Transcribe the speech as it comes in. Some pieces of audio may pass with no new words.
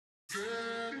The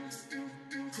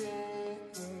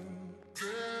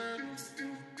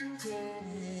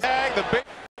big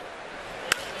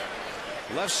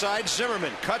left side,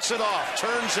 Zimmerman cuts it off,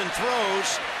 turns and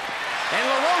throws, and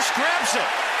LaRoche grabs it.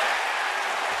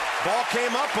 Ball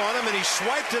came up on him, and he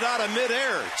swiped it out of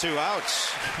midair. 2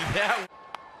 outs. Yeah.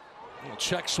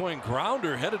 Check swing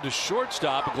grounder headed to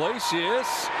shortstop.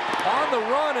 Iglesias on the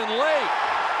run and late.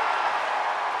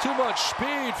 Too much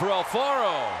speed for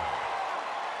Alfaro.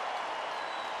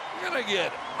 Gonna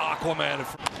get Aquaman.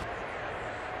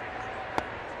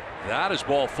 That is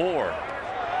ball 4.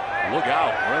 Look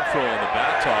out. Renfroe on the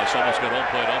bat toss almost got home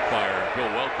plate umpire Bill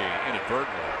Welke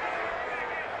inadvertently.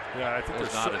 Yeah, I think it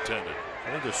was not intended.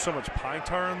 I think there's so much pine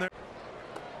tar in there.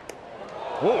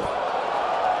 Whoa.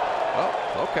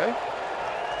 Oh, okay.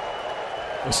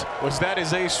 Was that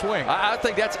his A swing? I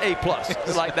think that's A+.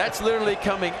 Like, that's literally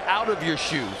coming out of your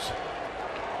shoes.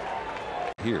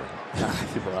 Here.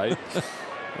 Right?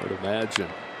 I would imagine.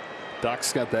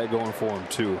 Doc's got that going for him,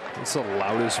 too. It's the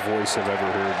loudest voice I've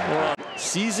ever heard. Well,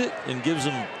 sees it and gives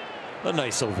him a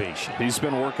nice ovation. He's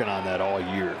been working on that all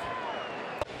year.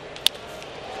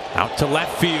 Out to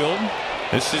left field.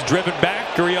 This is driven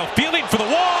back. Gurriel fielding for the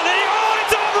wall. And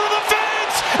it's over the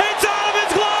fence. It's out of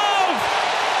his glove.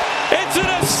 It's an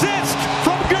assist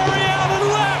from Gurriel to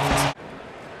left.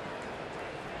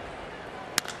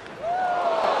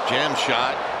 Jam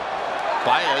shot.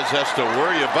 Baez has to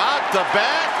worry about the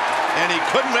bat, and he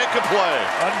couldn't make a play.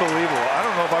 Unbelievable. I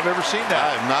don't know if I've ever seen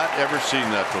that. I've not ever seen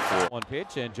that before. One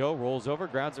pitch, and Joe rolls over,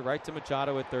 grounds it right to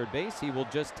Machado at third base. He will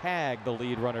just tag the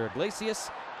lead runner,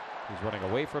 Iglesias. He's running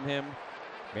away from him.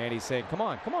 Manny's saying, come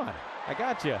on, I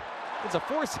got you. It's a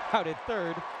force out at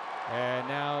third. And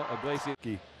now Iglesias.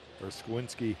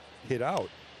 Skowinski hit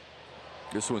out.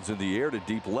 This one's in the air to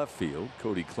deep left field.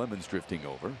 Cody Clemens drifting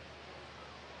over.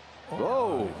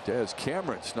 Oh, Daz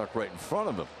Cameron snuck right in front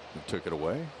of him and took it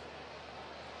away.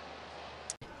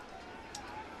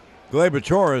 Gleyber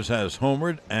Torres has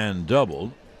homered and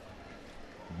doubled.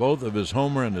 Both of his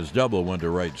homer and his double went to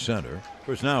right center. Of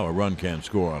course, now a run can't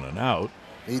score on an out.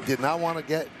 He did not want to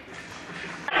get.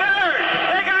 Third.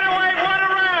 They got to wait one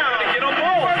around. Get them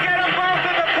both. We'll get them both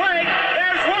to the plate.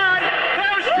 There's one.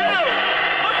 There's two.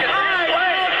 Look at that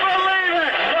play. I don't believe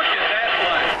it. Look at that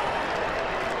play.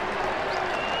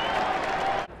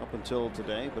 Up until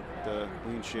today, but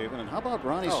clean shaven. And how about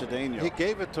Ronnie Cedeno? He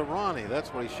gave it to Ronnie. That's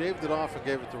what he shaved it off and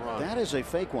gave it to Ronnie. That is a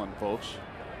fake one, folks.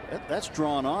 That's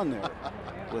drawn on there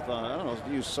with I don't know,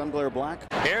 use sun glare black.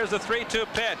 Here's the 3-2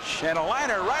 pitch and a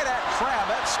liner right at Tram.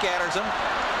 That scatters him.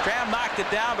 Tram knocked it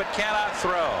down but cannot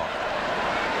throw.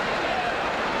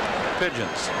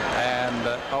 Pigeons,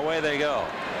 and away they go.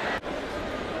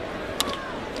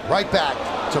 Right back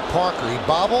to Parker. He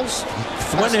bobbles.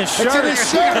 When his shirt is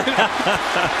shirt.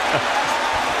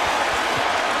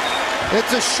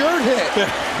 It's a shirt hit.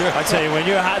 I tell you, when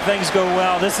your hot things go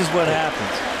well, this is what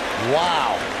happens.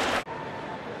 Wow.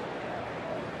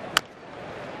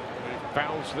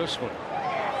 Fouls this one.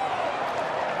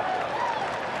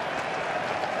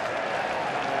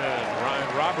 And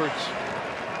Ryan Roberts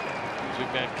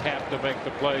using that cap to make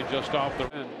the play just off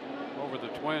the end over the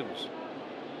Twins.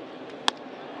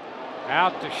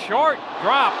 Out to short,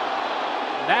 drop.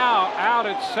 Now out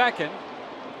at second,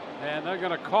 and they're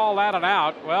going to call that an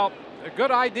out. Well, a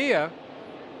good idea.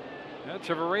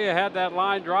 Echeverria had that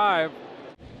line drive.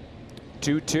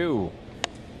 2-2.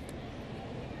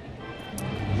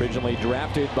 Originally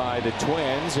drafted by the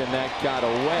Twins, and that got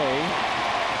away.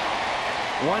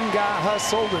 One guy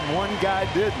hustled and one guy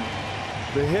didn't.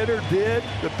 The hitter did,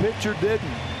 the pitcher didn't.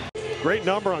 Great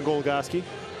number on Golgoski.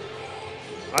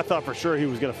 I thought for sure he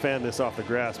was going to fan this off the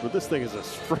grass, but this thing is a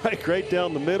strike right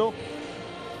down the middle.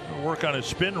 Work on his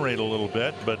spin rate a little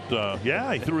bit, but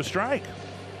yeah, he threw a strike.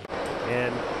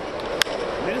 And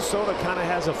Minnesota kind of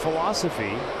has a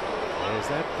philosophy as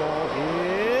that ball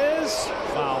is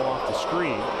foul off the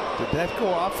screen. Did that go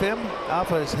off him,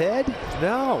 off of his head?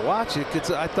 No, watch it.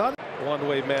 I thought.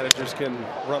 One-way managers can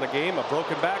run a game. A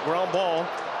broken back, ground ball.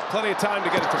 Plenty of time to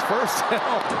get it to first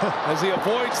as he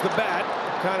avoids the bat.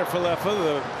 Kind of for left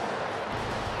field.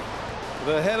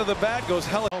 The head of the bat goes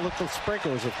hell. Look, the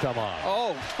sprinklers have come on.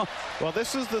 Oh, well,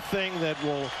 this is the thing that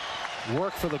will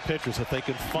work for the pitchers. If they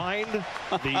can find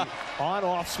the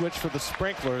on-off switch for the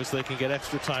sprinklers, they can get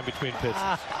extra time between pitches.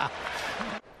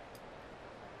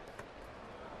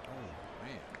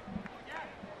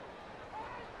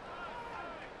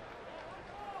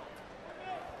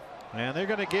 And they're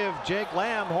going to give Jake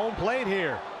Lamb home plate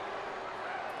here.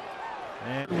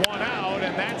 And one out,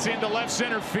 and that's into left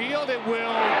center field. It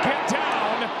will get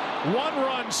down. One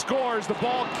run scores. The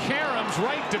ball caroms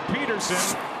right to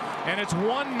Peterson. and it's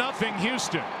 1-0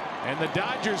 Houston. And the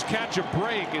Dodgers catch a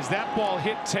break as that ball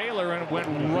hit Taylor and went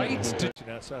right to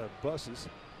outside of buses.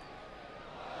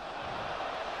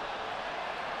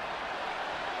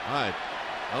 All right,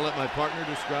 I'll let my partner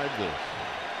describe this.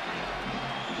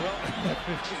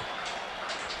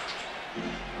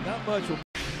 Not much.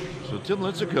 So Tim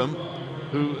Lincecum,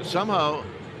 who somehow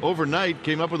overnight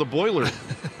came up with a boiler,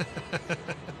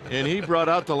 and he brought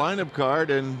out the lineup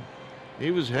card, and he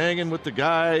was hanging with the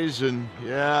guys, and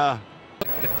yeah.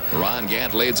 Ron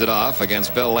Gant leads it off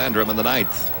against Bill Landrum in the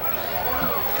 9th.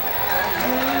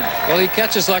 Well, he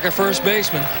catches like a first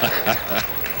baseman.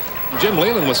 Jim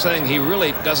Leyland was saying he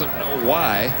really doesn't know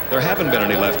why there haven't been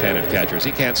any left-handed catchers.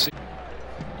 He can't see.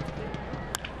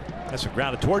 That's a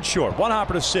grounded towards short. One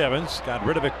hopper to Simmons. Got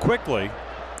rid of it quickly.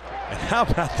 And how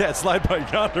about that slide by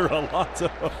Yonder Alonso?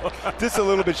 Just a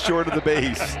little bit short of the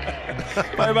base.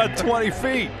 By about 20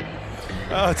 feet.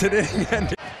 Oh, it's an inning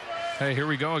end. Hey, here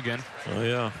we go again. Oh,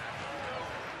 yeah.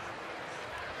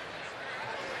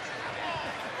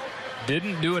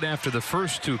 Didn't do it after the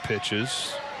first 2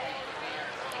 pitches.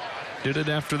 Did it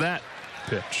after that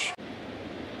pitch.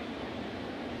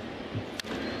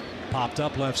 Popped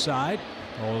up left side.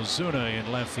 Ozuna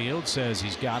in left field says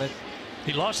he's got it.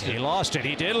 He lost it. He lost it.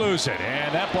 He did lose it.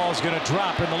 And that ball's going to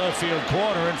drop in the left field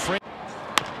corner. And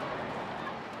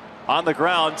on the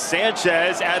ground,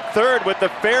 Sanchez at third with the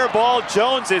fair ball.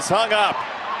 Jones is hung up.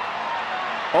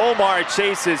 Omar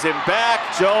chases him back.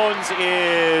 Jones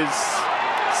is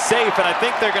safe, and I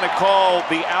think they're going to call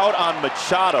the out on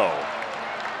Machado.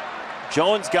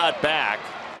 Jones got back.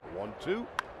 1-2.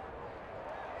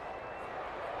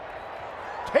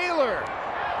 Taylor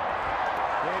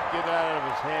can't get out of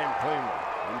his hand cleanly.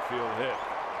 Infield hit.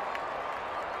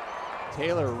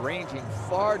 Taylor ranging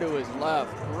far to his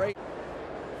left. Great.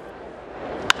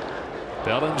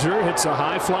 Bellinger hits a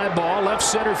high fly ball left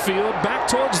center field back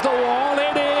towards the wall.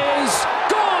 It is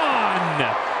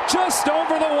gone just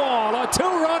over the wall. A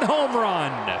 2-run home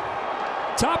run.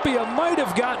 Tapia might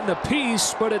have gotten a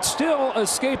piece, but it still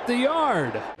escaped the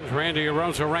yard. Randy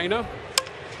Arozarena.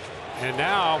 And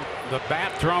now the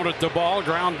bat thrown at the ball.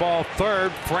 Ground ball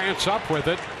third. France up with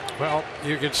it. Well,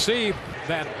 you can see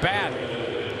that bat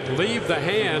leave the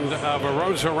hand of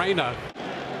Arozarena.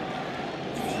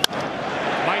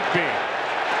 Might be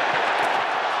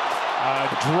a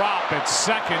drop at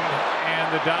second,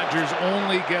 and the Dodgers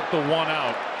only get the 1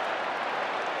 out.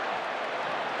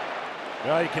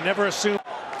 Well, you can never assume.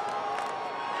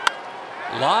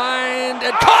 Lined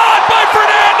and caught by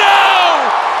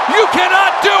Fernando! You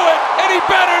cannot do it any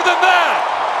better than that!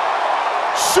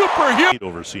 Superhuman.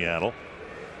 Over Seattle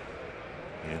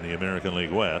in the American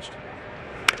League West.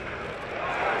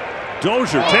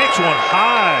 Dozier takes one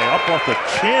high up off the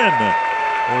chin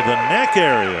or the neck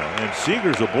area, and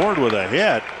Seager's aboard with a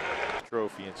hit.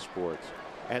 Trophy in sports.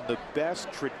 And the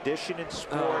best tradition in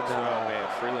sports. Oh, man,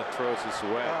 Freeland throws this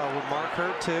away. Oh, will Mark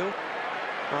hurt too?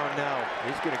 Oh, no.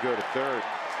 He's going to go to third.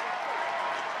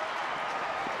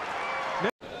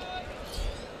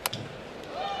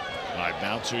 High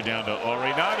bouncer down to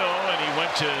Arenado, and he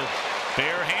went to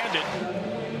barehanded.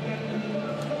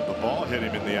 The ball hit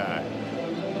him in the eye.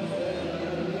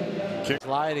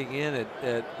 Sliding in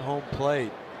at home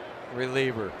plate.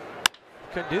 Reliever.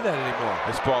 Couldn't do that anymore.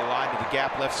 This ball lined to the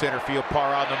gap, left center field.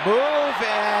 Parr on the move,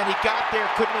 and he got there,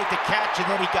 couldn't make the catch, and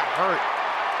then he got hurt.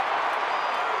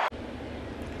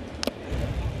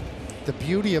 The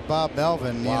beauty of Bob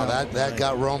Melvin. Wow, that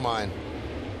got Romine.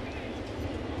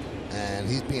 And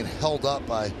he's being held up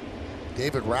by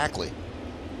David Rackley.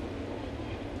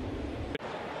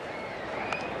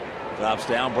 Drops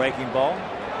down, breaking ball.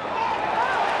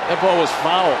 That ball was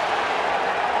foul.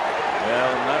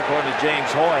 Well, not according to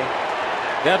James Hoy.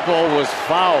 That ball was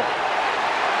foul.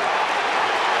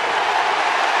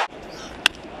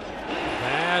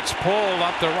 That's pulled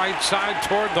up the right side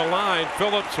toward the line.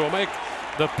 Phillips will make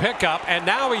the pickup, and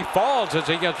now he falls as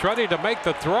he gets ready to make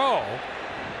the throw.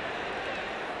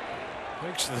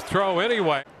 Makes the throw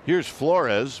anyway. Here's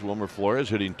Flores, Wilmer Flores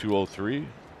hitting .203,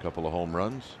 a couple of home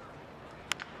runs.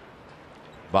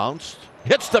 Bounced,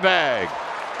 hits the bag,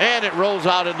 and it rolls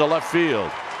out into left field.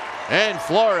 And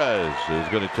Flores is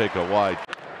going to take a wide.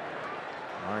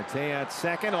 Marte at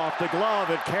second, off the glove.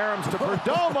 It caroms to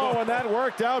Perdomo, and that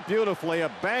worked out beautifully. A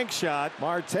bank shot.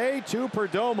 Marte to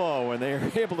Perdomo, and they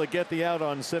are able to get the out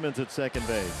on Simmons at second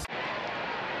base.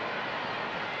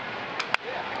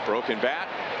 Broken bat,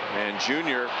 and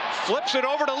Junior flips it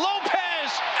over to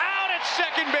Lopez, out at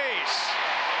second base.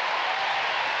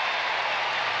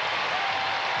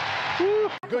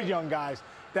 Good young guys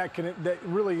that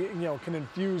really can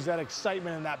infuse that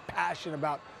excitement and that passion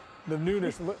about the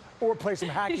newness, or play some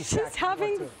hacky He's just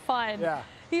having fun. Yeah.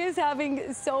 He is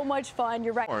having so much fun.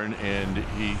 You're right. And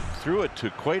he threw it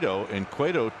to Cueto, and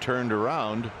Cueto turned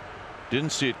around,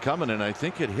 didn't see it coming, and I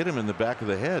think it hit him in the back of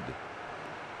the head.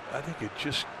 I think it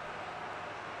just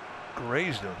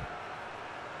grazed him,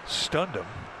 stunned him.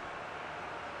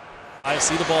 I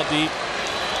see the ball deep.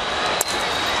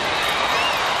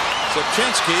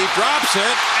 Zipchinski drops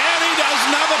it, and he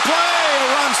doesn't have a play. A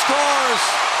run scores.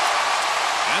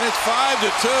 And it's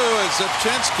 5-2 as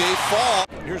Zipchinski falls.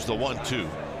 Here's the 1-2.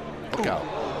 Look out.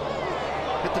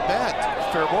 Hit the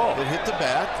bat. Fair ball. It hit the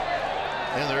bat,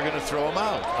 and they're going to throw him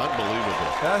out.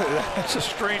 Unbelievable. That's a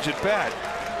strange at bat.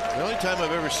 The only time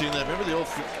I've ever seen that, remember the old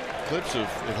clips of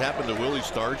it happened to Willie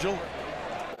Stargell?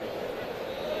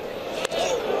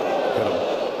 Got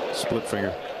a split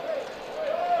finger.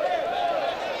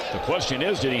 The question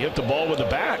is, did he hit the ball with the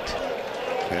bat?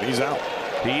 And he's out.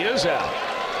 He is out.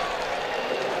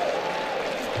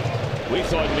 We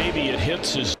thought maybe it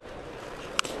hits his.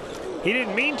 He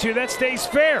didn't mean to. That stays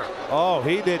fair. Oh,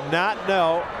 he did not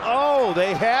know. Oh,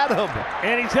 they had him.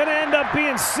 And he's going to end up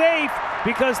being safe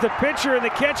because the pitcher and the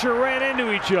catcher ran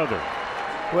into each other.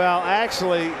 Well,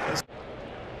 actually. Well,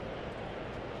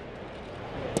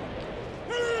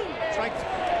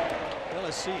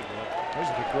 let's see. There's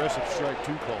an aggressive strike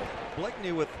 2 call.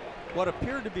 Blakeney with what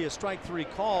appeared to be a strike 3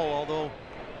 call, although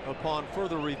upon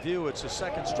further review, it's a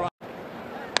second strike.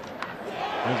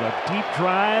 There's a deep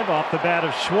drive off the bat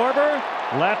of Schwarber.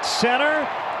 Left center.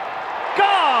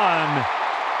 Gone!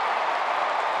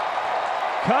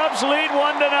 Cubs lead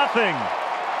 1-0.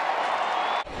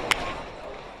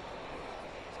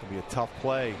 It's going to be a tough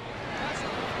play.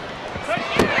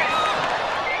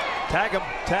 Tag him,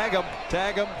 tag him,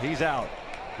 tag him. He's out.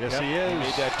 Yes, he is. He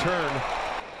made that turn.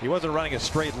 He wasn't running a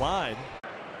straight line.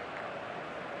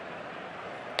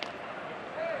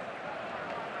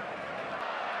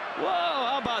 Whoa,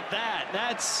 how about that?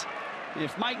 That's,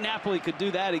 if Mike Napoli could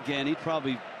do that again, he'd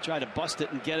probably try to bust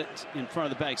it and get it in front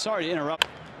of the bag. Sorry to interrupt.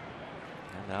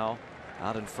 And now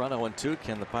out in front, 0-2.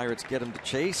 Can the Pirates get him to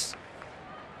chase?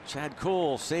 Chad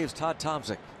Kuhl saves Todd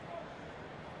Tomczyk.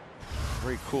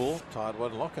 Very cool. Todd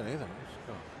wasn't looking either.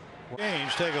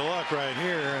 Change, take a look right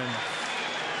here, and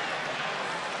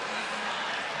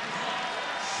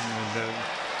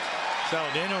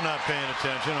Saladino not paying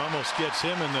attention, almost gets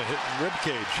him in the rib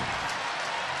cage.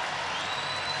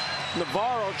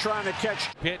 Navarro trying to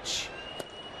catch pitch,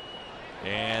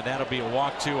 and that'll be a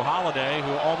walk to Holiday,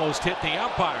 who almost hit the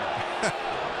umpire.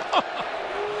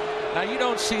 Now you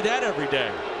don't see that every day.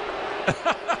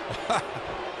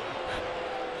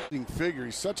 Figure,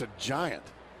 he's such a giant.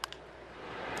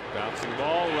 Bouncing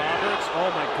ball, Roberts. Oh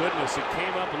my goodness, it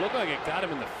came up. It looked like it got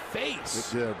him in the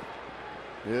face. It did.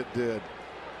 It did.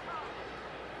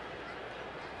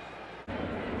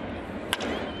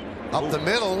 Up the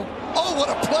middle. Oh, what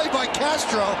a play by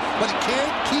Castro, but he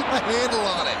can't keep a handle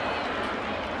on it.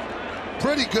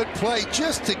 Pretty good play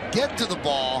just to get to the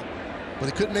ball, but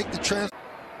he couldn't make the transfer.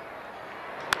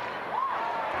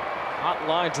 Hot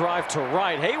line drive to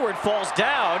right. Hayward falls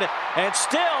down and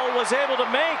still was able to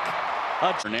make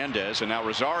a Hernandez, and now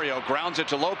Rosario grounds it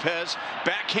to Lopez.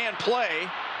 Backhand play.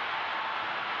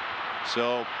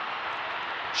 So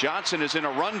Johnson is in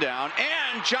a rundown,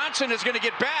 and Johnson is going to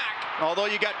get back. Although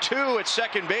you got 2 at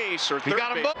second base or third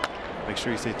base. Make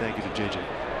sure you say thank you to JJ.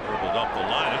 Dribbled up the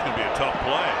line. It's going to be a tough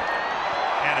play.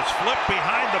 And it's flipped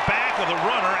behind the back of the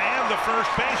runner and the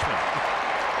first baseman.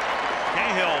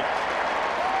 Cahill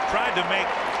tried to make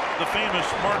the famous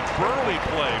Mark Burley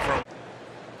play from.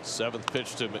 7th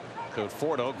pitch to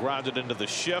Conforto, grounded into the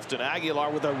shift, and Aguilar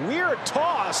with a weird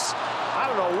toss. I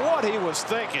don't know what he was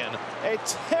thinking. A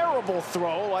terrible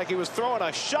throw, like he was throwing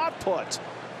a shot put.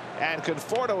 And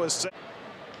Conforto is.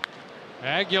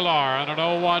 Aguilar on an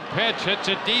 0-1 pitch, hits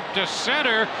it deep to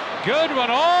center. Good one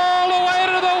all the way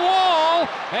to the wall,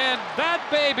 and that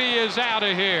baby is out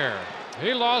of here.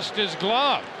 He lost his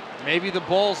glove. Maybe the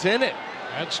ball's in it.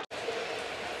 That's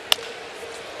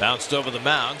bounced over the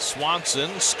mound.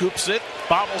 Swanson scoops it,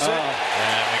 bobbles it,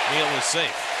 and McNeil is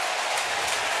safe.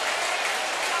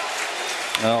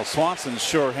 Well, Swanson's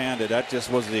sure-handed. That just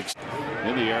was the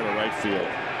in the air to right field.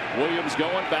 Williams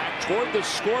going back toward the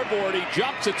scoreboard. He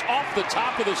jumps. It's off the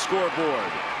top of the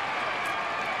scoreboard.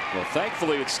 Well,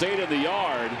 thankfully it stayed in the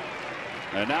yard.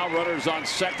 And now runners on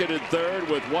second and third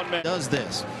with 1 man. Does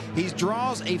this. He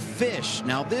draws a fish.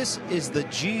 Now this is the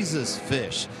Jesus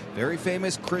fish. Very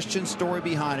famous Christian story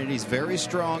behind it. He's very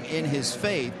strong in his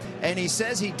faith. And he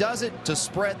says he does it to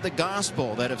spread the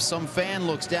gospel. That if some fan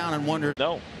looks down and wonders.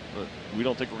 No, we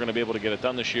don't think we're going to be able to get it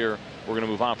done this year. We're going to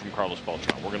move on from Carlos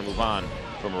Beltran. We're going to move on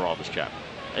from Aroldis Chapman.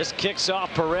 This kicks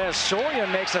off Perez. Soria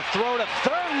makes a throw to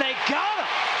third, and they got him.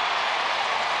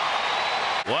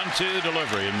 1-2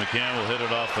 delivery, and McCann will hit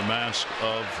it off the mask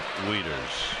of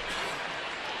Wieters.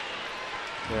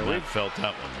 Yeah, Matt felt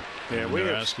that one. Yeah,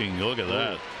 we're asking. Look at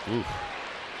that. Oof,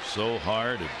 so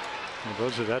hard.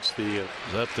 Well, that's the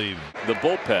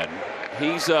bullpen.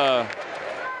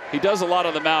 He does a lot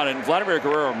on the mound, and Vladimir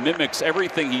Guerrero mimics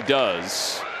everything he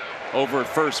does over at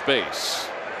first base.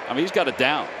 I mean, he's got it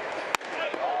down.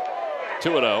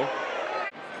 2-0.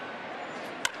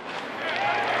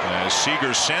 As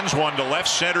Seager sends one to left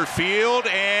center field,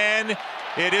 and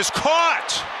it is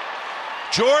caught.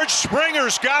 George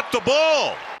Springer's got the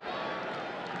ball.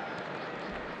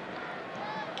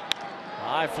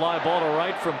 High fly ball to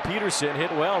right from Peterson.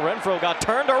 Hit well. Renfroe got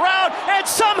turned around and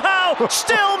somehow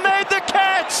still made the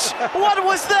catch. What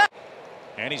was that?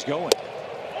 And he's going.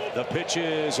 The pitch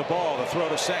is a ball. The throw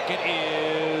to second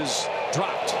is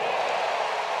dropped.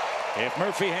 If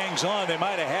Murphy hangs on, they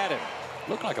might have had him.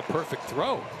 Looked like a perfect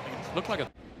throw. Looked like a.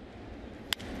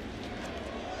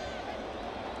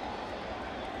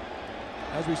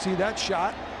 As we see that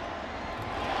shot.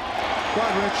 Go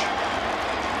on, Rich.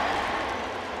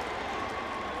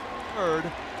 Third.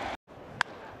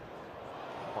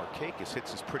 Markakis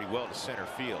hits this pretty well to center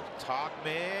field.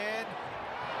 Tauchman.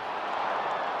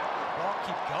 Ball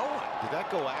keep going. Did that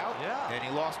go out? Yeah. And he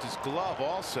lost his glove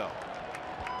also.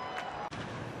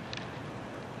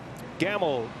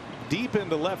 Gamble deep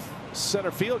into left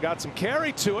center field, got some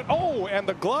carry to it. Oh, and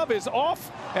the glove is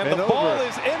off, and the ball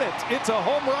is in it. It's a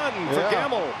home run for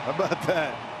Gamble. How about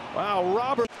that? Wow,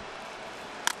 Robert.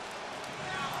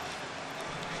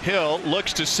 Hill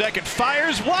looks to second,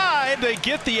 fires wide. They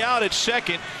get the out at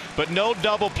second, but no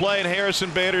double play, and Harrison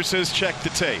Bader says check the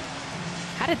tape.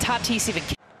 How did Tatis even?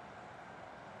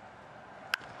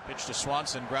 Pitch to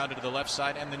Swanson, grounded to the left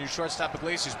side, and the new shortstop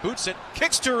Iglesias boots it,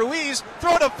 kicks to Ruiz,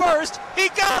 throw to first, he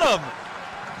got him!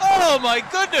 Oh my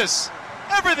goodness!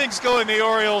 Everything's going the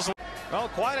Orioles. Well,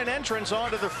 quite an entrance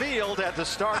onto the field at the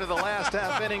start of the last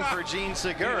half inning for Gene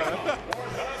Segura.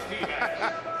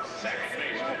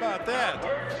 How about that?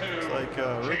 It's like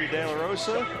Ruby De La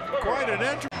Rosa. Quite an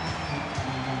entrance.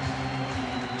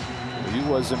 He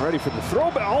wasn't ready for the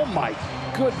throw, but oh my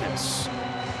goodness.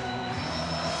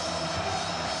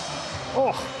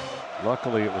 Oh,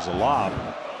 luckily it was a lob.